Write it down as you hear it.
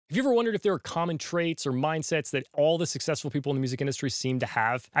Have you ever wondered if there are common traits or mindsets that all the successful people in the music industry seem to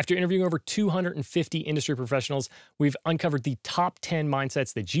have? After interviewing over 250 industry professionals, we've uncovered the top 10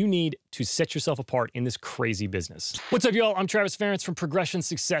 mindsets that you need to set yourself apart in this crazy business. What's up, y'all? I'm Travis Ference from Progression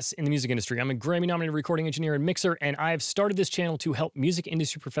Success in the Music Industry. I'm a Grammy-nominated recording engineer and mixer, and I have started this channel to help music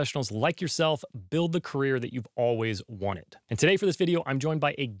industry professionals like yourself build the career that you've always wanted. And today for this video, I'm joined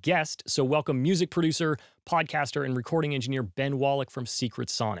by a guest, so welcome music producer, podcaster, and recording engineer Ben Wallach from Secret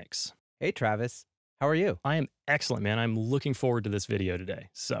Sonics. Hey, Travis. How are you? I am excellent, man. I'm looking forward to this video today.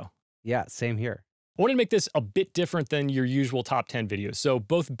 Yeah, same here. I wanted to make this a bit different than your usual top 10 videos. So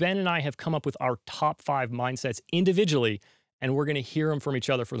both Ben and I have come up with our top 5 mindsets individually, and we're going to hear them from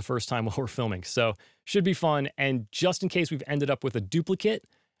each other for the first time while we're filming. So should be fun. And just in case we've ended up with a duplicate,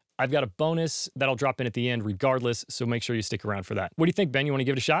 I've got a bonus that I'll drop in at the end regardless. So make sure you stick around for that. What do you think, Ben? You want to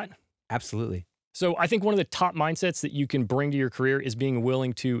give it a shot? Absolutely. So I think one of the top mindsets that you can bring to your career is being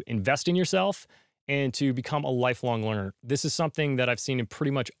willing to invest in yourself and to become a lifelong learner. This is something that I've seen in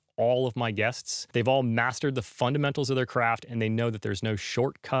pretty much all of my guests. They've all mastered the fundamentals of their craft, and they know that there's no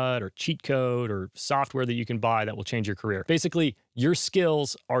shortcut or cheat code or software that you can buy that will change your career. Basically, your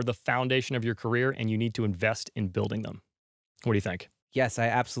skills are the foundation of your career, and you need to invest in building them. What do you think? Yes, I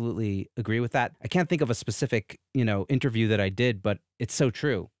absolutely agree with that. I can't think of a specific, interview that I did, but it's so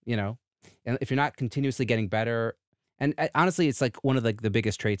true, And if you're not continuously getting better, and honestly, it's like one of the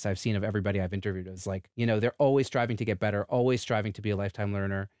biggest traits I've seen of everybody I've interviewed is like, they're always striving to get better, always striving to be a lifetime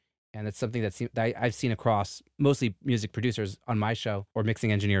learner. And it's something that I've seen across mostly music producers on my show or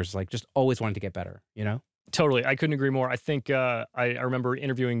mixing engineers, like just always wanting to get better, Totally. I couldn't agree more. I think I remember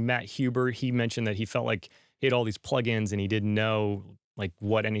interviewing Matt Huber. He mentioned that he felt like he had all these plugins and he didn't know like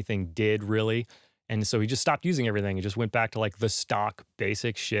what anything did really. And so he just stopped using everything. He just went back to like the stock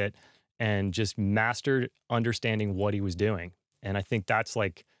basic shit and just mastered understanding what he was doing. And I think that's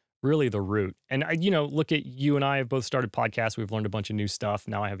like really the root. And look at you and I have both started podcasts. We've learned a bunch of new stuff.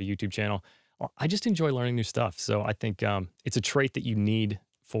 Now I have a YouTube channel. I just enjoy learning new stuff. So I think it's a trait that you need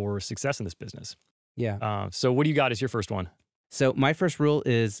for success in this business. Yeah. So what do you got as your first one? So my first rule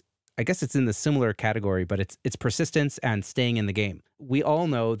is, I guess it's in the similar category, but it's persistence and staying in the game. We all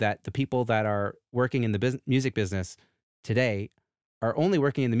know that the people that are working in the music business today are only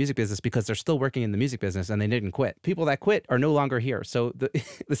working in the music business because they're still working in the music business and they didn't quit. People that quit are no longer here. So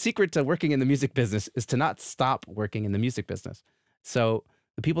the secret to working in the music business is to not stop working in the music business. So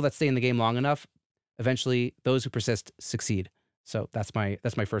the people that stay in the game long enough, eventually those who persist succeed. So that's my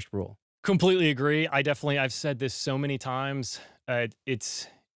first rule. Completely agree. I've said this so many times. It's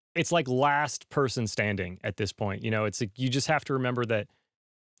like last person standing at this point. It's like you just have to remember that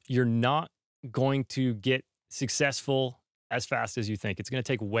you're not going to get successful as fast as you think. It's going to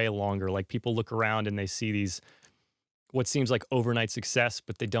take way longer. Like people look around and they see these, what seems like overnight success,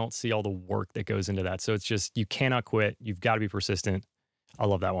 but they don't see all the work that goes into that. So it's just, you cannot quit. You've got to be persistent. I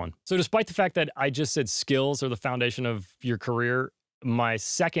love that one. So despite the fact that I just said skills are the foundation of your career, my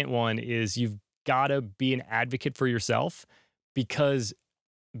second one is you've got to be an advocate for yourself, because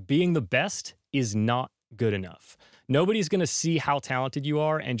being the best is not good enough. Nobody's going to see how talented you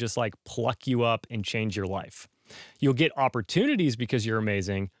are and just like pluck you up and change your life. You'll get opportunities because you're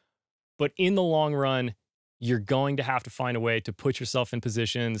amazing, but in the long run, you're going to have to find a way to put yourself in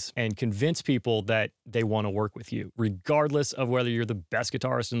positions and convince people that they want to work with you, regardless of whether you're the best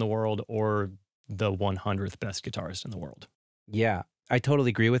guitarist in the world or the 100th best guitarist in the world. Yeah, I totally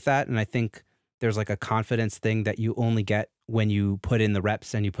agree with that. And I think there's like a confidence thing that you only get when you put in the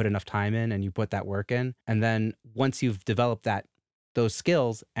reps and you put enough time in and you put that work in. And then once you've developed those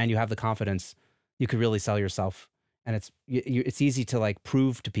skills and you have the confidence, you could really sell yourself. And it's easy to like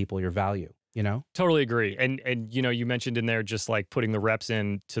prove to people your value, Totally agree. And you mentioned in there just like putting the reps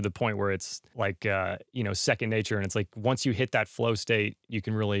in to the point where it's like, second nature. And it's like, once you hit that flow state, you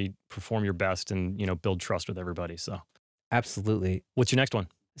can really perform your best and, build trust with everybody. So absolutely. What's your next one?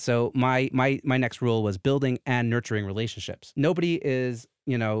 So my next rule was building and nurturing relationships. Nobody is,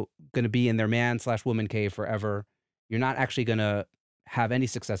 going to be in their man/woman cave forever. You're not actually going to have any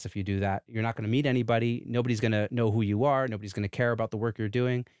success if you do that. You're not going to meet anybody. Nobody's going to know who you are. Nobody's going to care about the work you're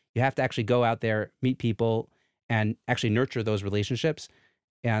doing. You have to actually go out there, meet people, and actually nurture those relationships.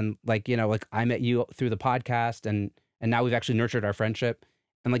 And like I met you through the podcast, and now we've actually nurtured our friendship.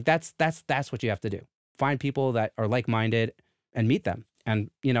 And like that's what you have to do. Find people that are like-minded and meet them. And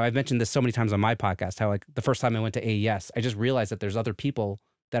I've mentioned this so many times on my podcast, how like the first time I went to AES, I just realized that there's other people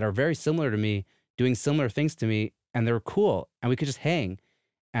that are very similar to me, doing similar things to me, and they're cool, and we could just hang.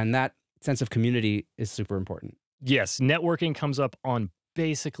 And that sense of community is super important. Yes, networking comes up on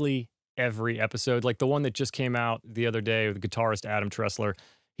basically every episode. Like the one that just came out the other day with guitarist Adam Tressler.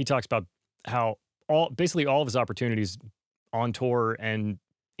 he talks about how basically all of his opportunities on tour and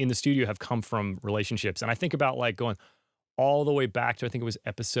in the studio have come from relationships. And I think about like going all the way back to, I think it was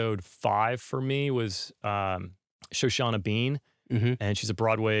episode 5 for me, was Shoshana Bean. Hmm. And she's a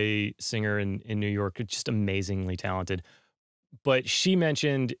Broadway singer in New York, just amazingly talented. But she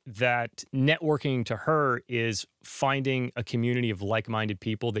mentioned that networking to her is finding a community of like-minded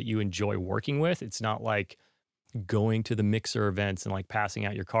people that you enjoy working with. It's not like going to the mixer events and like passing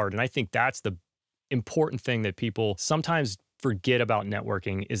out your card. And I think that's the important thing that people sometimes forget about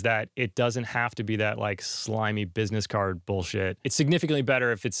networking, is that it doesn't have to be that like slimy business card bullshit. It's significantly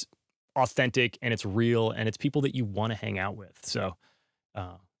better if it's authentic and it's real and it's people that you want to hang out with. So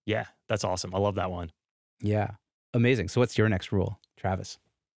yeah, that's awesome. I love that one. Yeah. Amazing. So what's your next rule, Travis?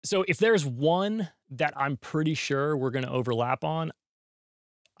 So if there's one that I'm pretty sure we're going to overlap on,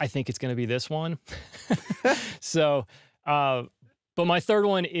 I think it's going to be this one. So, but my third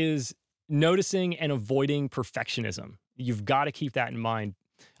one is noticing and avoiding perfectionism. You've got to keep that in mind.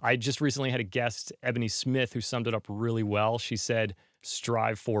 I just recently had a guest, Ebony Smith, who summed it up really well. She said,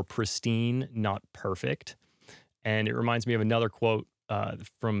 strive for pristine, not perfect. And it reminds me of another quote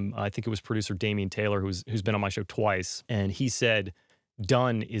from, I think it was producer Damian Taylor, who's been on my show twice. And he said,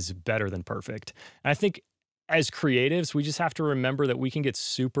 done is better than perfect. And I think as creatives, we just have to remember that we can get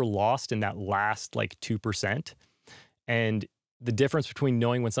super lost in that last like 2%. And the difference between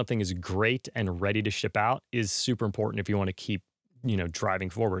knowing when something is great and ready to ship out is super important if you want to keep,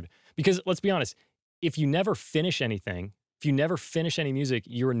 driving forward. Because let's be honest, if you never finish anything, if you never finish any music,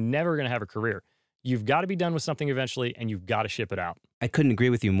 you're never going to have a career. You've got to be done with something eventually, and you've got to ship it out. I couldn't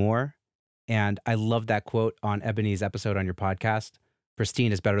agree with you more. And I love that quote on Ebony's episode on your podcast.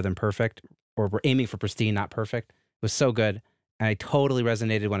 Pristine is better than perfect, or we're aiming for pristine, not perfect. It was so good. And I totally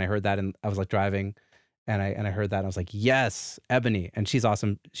resonated when I heard that. And I was like driving and I heard that. And I was like, yes, Ebony. And she's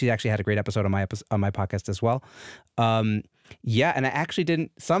awesome. She actually had a great episode on my podcast as well. Yeah. And I actually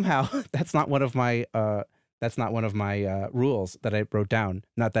didn't somehow, that's not one of my rules that I wrote down.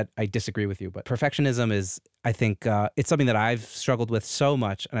 Not that I disagree with you, but perfectionism is, I think, it's something that I've struggled with so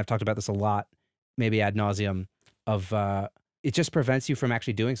much. And I've talked about this a lot, maybe ad nauseum, of it just prevents you from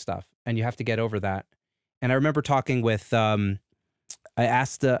actually doing stuff. And you have to get over that. And I remember talking with, I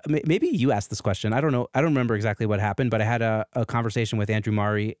asked, maybe you asked this question. I don't know. I don't remember exactly what happened, but I had a conversation with Andrew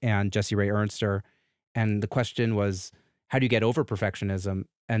Mari and Jesse Ray Ernster. And the question was, how do you get over perfectionism?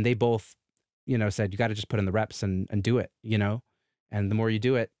 And they both, said, you got to just put in the reps and do it, and the more you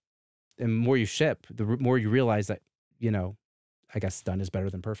do it, and the more you ship, the more you realize that, I guess done is better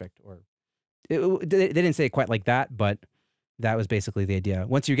than perfect. Or they didn't say it quite like that, but that was basically the idea.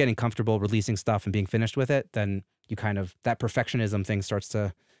 Once you're getting comfortable releasing stuff and being finished with it, then you kind of, that perfectionism thing starts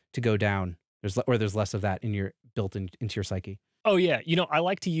to go down. There's less of that built into your psyche. Oh yeah. I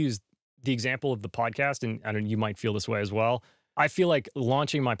like to use the example of the podcast, and I don't know, you might feel this way as well. I feel like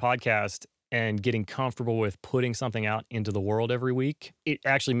launching my podcast and getting comfortable with putting something out into the world every week, it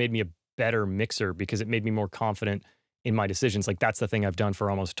actually made me a better mixer because it made me more confident in my decisions. Like that's the thing I've done for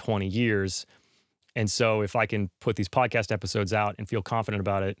almost 20 years. And so if I can put these podcast episodes out and feel confident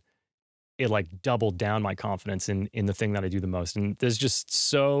about it, it like doubled down my confidence in the thing that I do the most. And it's just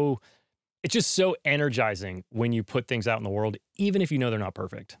so energizing when you put things out in the world, even if they're not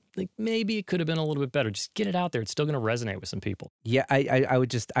perfect. Like maybe it could have been a little bit better. Just get it out there. It's still going to resonate with some people. Yeah, I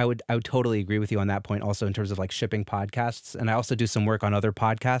would totally agree with you on that point also in terms of like shipping podcasts. And I also do some work on other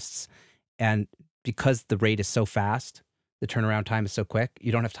podcasts. And because the rate is so fast, the turnaround time is so quick,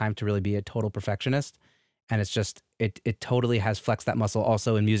 you don't have time to really be a total perfectionist. And it's just, it totally has flexed that muscle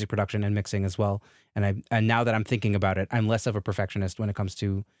also in music production and mixing as well. And now that I'm thinking about it, I'm less of a perfectionist when it comes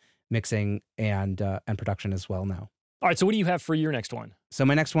to mixing and production as well now. All right, so what do you have for your next one? So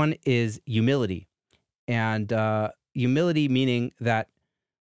my next one is humility. And humility meaning that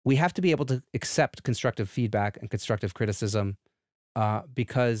we have to be able to accept constructive feedback and constructive criticism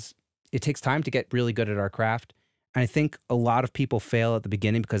because it takes time to get really good at our craft. And I think a lot of people fail at the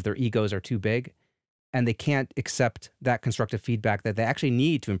beginning because their egos are too big and they can't accept that constructive feedback that they actually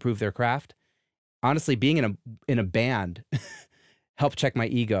need to improve their craft. Honestly, being in a band helped check my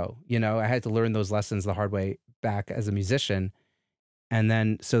ego. I had to learn those lessons the hard way back as a musician. And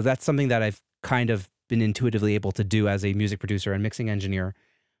then, so that's something that I've kind of been intuitively able to do as a music producer and mixing engineer.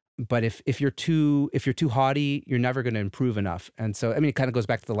 But if you're too haughty, you're never going to improve enough. And so, it kind of goes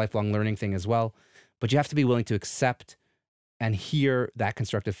back to the lifelong learning thing as well. But you have to be willing to accept and hear that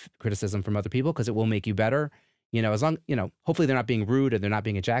constructive criticism from other people because it will make you better. As long, hopefully they're not being rude and they're not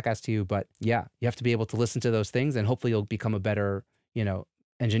being a jackass to you. But yeah, you have to be able to listen to those things and hopefully you'll become a better,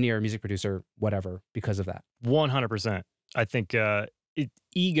 engineer, music producer, whatever, because of that. 100%. I think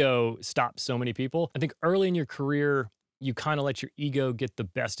ego stops so many people. I think early in your career, you kind of let your ego get the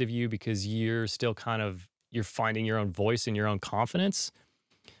best of you because you're still you're finding your own voice and your own confidence.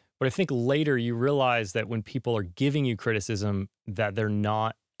 But I think later you realize that when people are giving you criticism, that they're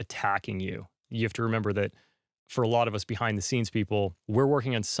not attacking you. You have to remember that for a lot of us behind the scenes people, we're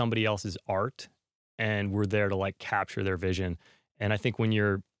working on somebody else's art and we're there to like capture their vision. And I think when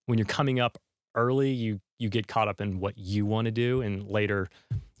you're coming up early, you get caught up in what you want to do, and later,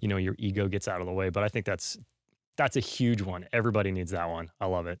 your ego gets out of the way. But I think that's a huge one. Everybody needs that one. I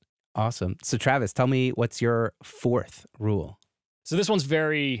love it. Awesome. So Travis, tell me, what's your fourth rule? So this one's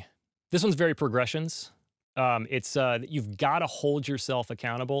very progressions. It's you've got to hold yourself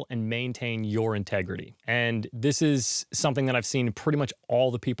accountable and maintain your integrity. And this is something that I've seen in pretty much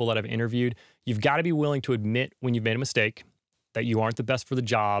all the people that I've interviewed. You've got to be willing to admit when you've made a mistake, that you aren't the best for the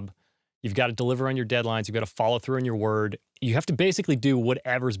job. You've got to deliver on your deadlines. You've got to follow through on your word. You have to basically do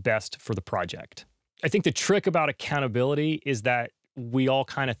whatever's best for the project. I think the trick about accountability is that we all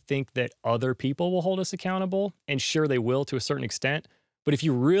kind of think that other people will hold us accountable, and sure, they will to a certain extent. But if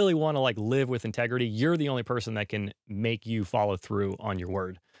you really want to like live with integrity, you're the only person that can make you follow through on your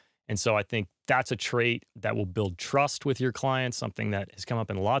word. And so I think that's a trait that will build trust with your clients, something that has come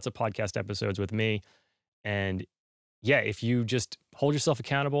up in lots of podcast episodes with me. And yeah, if you just hold yourself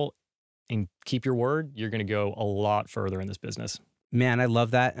accountable and keep your word, you're going to go a lot further in this business. Man, I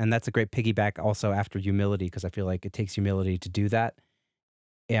love that. And that's a great piggyback also after humility, because I feel like it takes humility to do that.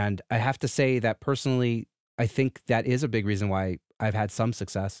 And I have to say that personally, I think that is a big reason why I've had some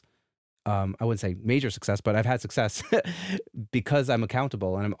success. I wouldn't say major success, but I've had success because I'm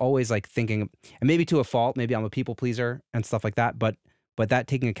accountable, and I'm always like thinking, and maybe to a fault, maybe I'm a people pleaser and stuff like that. But that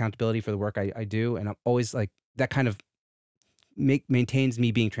taking accountability for the work I do, and I'm always like, that kind of maintains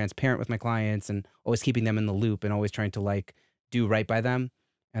me being transparent with my clients and always keeping them in the loop and always trying to like do right by them.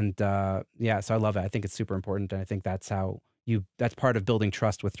 And yeah, so I love it. I think it's super important. And I think that's that's part of building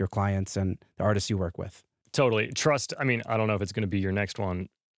trust with your clients and the artists you work with. Totally. Trust. I mean, I don't know if it's going to be your next one,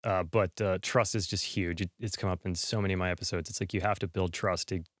 but trust is just huge. It's come up in so many of my episodes. It's like you have to build trust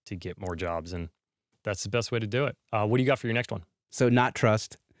to get more jobs, and that's the best way to do it. What do you got for your next one? So not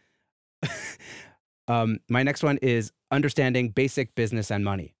trust. My next one is understanding basic business and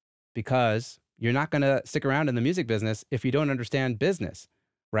money, because you're not going to stick around in the music business if you don't understand business,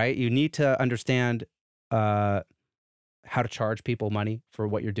 right? You need to understand how to charge people money for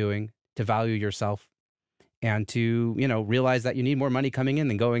what you're doing, to value yourself, and to, realize that you need more money coming in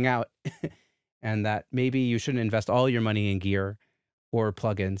than going out, and that maybe you shouldn't invest all your money in gear or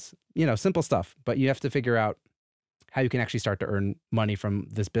plugins, simple stuff. But you have to figure out how you can actually start to earn money from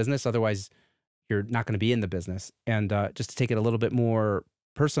this business. Otherwise, you're not going to be in the business. And just to take it a little bit more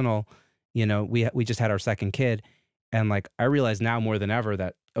personal, we just had our second kid, and like I realize now more than ever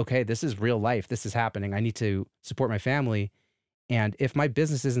that, okay, this is real life. This is happening. I need to support my family. And if my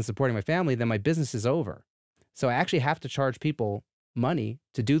business isn't supporting my family, then my business is over. So I actually have to charge people money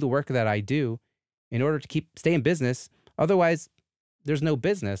to do the work that I do in order to stay in business. Otherwise, there's no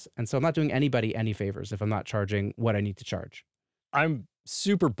business. And so I'm not doing anybody any favors if I'm not charging what I need to charge. I'm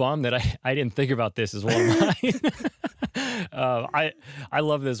super bummed that I didn't think about this as one of mine. I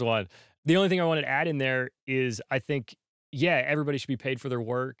love this one. The only thing I wanted to add in there is I think, yeah, everybody should be paid for their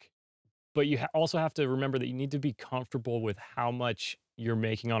work, but you also have to remember that you need to be comfortable with how much you're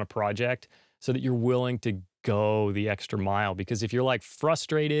making on a project so that you're willing to go the extra mile. Because if you're like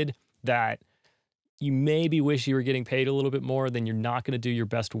frustrated that you maybe wish you were getting paid a little bit more, then you're not going to do your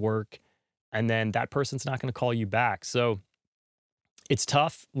best work, and then that person's not going to call you back. So it's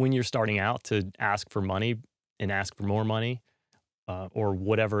tough when you're starting out to ask for money and ask for more money or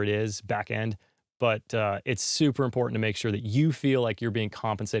whatever it is back end. But it's super important to make sure that you feel like you're being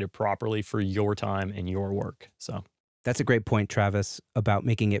compensated properly for your time and your work. So that's a great point, Travis, about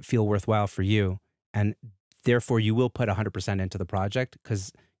making it feel worthwhile for you. And therefore, you will put 100% into the project,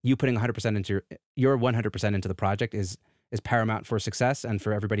 because you putting 100% into your 100% into the project is paramount for success and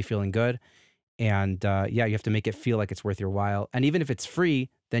for everybody feeling good. And yeah, you have to make it feel like it's worth your while. And even if it's free,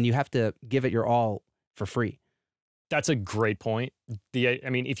 then you have to give it your all for free. That's a great point. I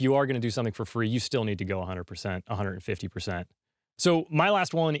mean, if you are going to do something for free, you still need to go 100%, 150%. So my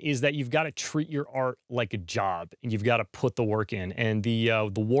last one is that you've got to treat your art like a job, and you've got to put the work in. And the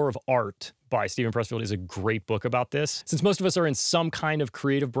War of Art by Stephen Pressfield is a great book about this. Since most of us are in some kind of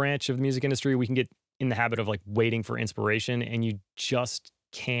creative branch of the music industry, we can get in the habit of like waiting for inspiration, and you just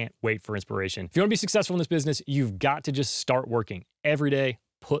can't wait for inspiration. If you want to be successful in this business, you've got to just start working every day.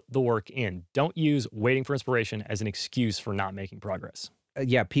 Put the work in. Don't use waiting for inspiration as an excuse for not making progress.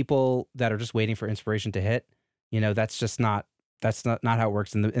 Yeah, people that are just waiting for inspiration to hit, that's just not That's not how it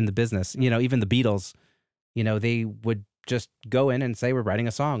works in the business. You know, even the Beatles, you know, they would just go in and say, we're writing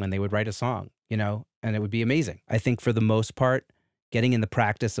a song, and they would write a song, you know, and it would be amazing. I think for the most part, getting in the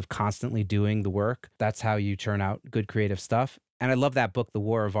practice of constantly doing the work, that's how you churn out good creative stuff. And I love that book, The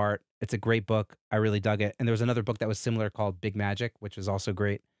War of Art. It's a great book. I really dug it. And there was another book that was similar called Big Magic, which is also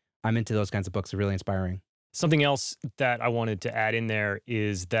great. I'm into those kinds of books. They're really inspiring. Something else that I wanted to add in there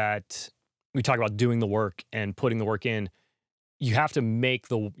is that we talk about doing the work and putting the work in. You have to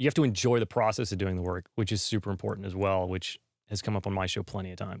enjoy the process of doing the work, which is super important as well, which has come up on my show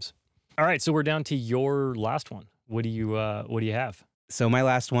plenty of times. All right, so we're down to your last one. What do you have? So my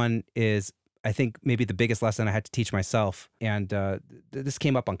last one is, I think, maybe the biggest lesson I had to teach myself. And this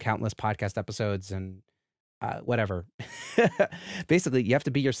came up on countless podcast episodes and whatever. Basically, you have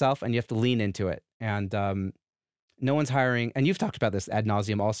to be yourself and you have to lean into it. And no one's hiring, and you've talked about this ad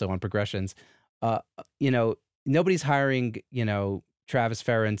nauseum also on Progressions. You know, nobody's hiring, you know, Travis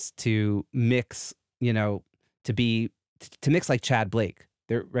Ference to mix, you know, to mix like Chad Blake.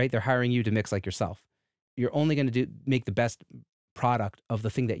 They're hiring you to mix like yourself. You're only going to make the best product of the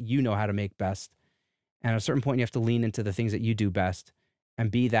thing that you know how to make best. And at a certain point, you have to lean into the things that you do best and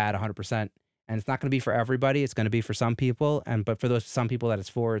be that 100%. And it's not going to be for everybody. It's going to be for some people. But for those some people that it's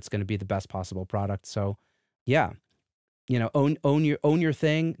for, it's going to be the best possible product. So yeah, you know, own your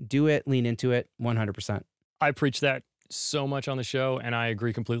thing, do it, lean into it 100%. I preach that so much on the show, and I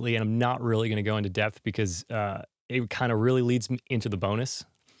agree completely. And I'm not really going to go into depth because it kind of really leads me into the bonus.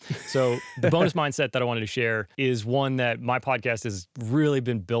 So the bonus mindset that I wanted to share is one that my podcast has really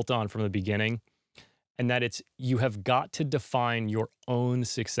been built on from the beginning, and that it's you have got to define your own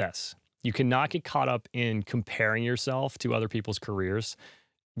success. You cannot get caught up in comparing yourself to other people's careers.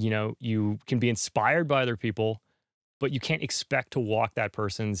 You know, you can be inspired by other people, but you can't expect to walk that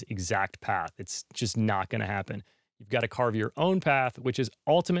person's exact path. It's just not going to happen. You've got to carve your own path, which is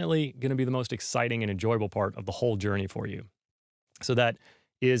ultimately going to be the most exciting and enjoyable part of the whole journey for you. So that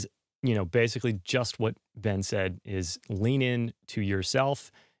is, you know, basically just what Ben said, is lean in to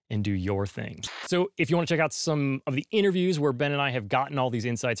yourself and do your thing. So if you want to check out some of the interviews where Ben and I have gotten all these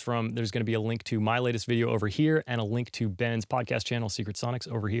insights from, there's going to be a link to my latest video over here and a link to Ben's podcast channel, Secret Sonics,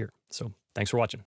 over here. So thanks for watching.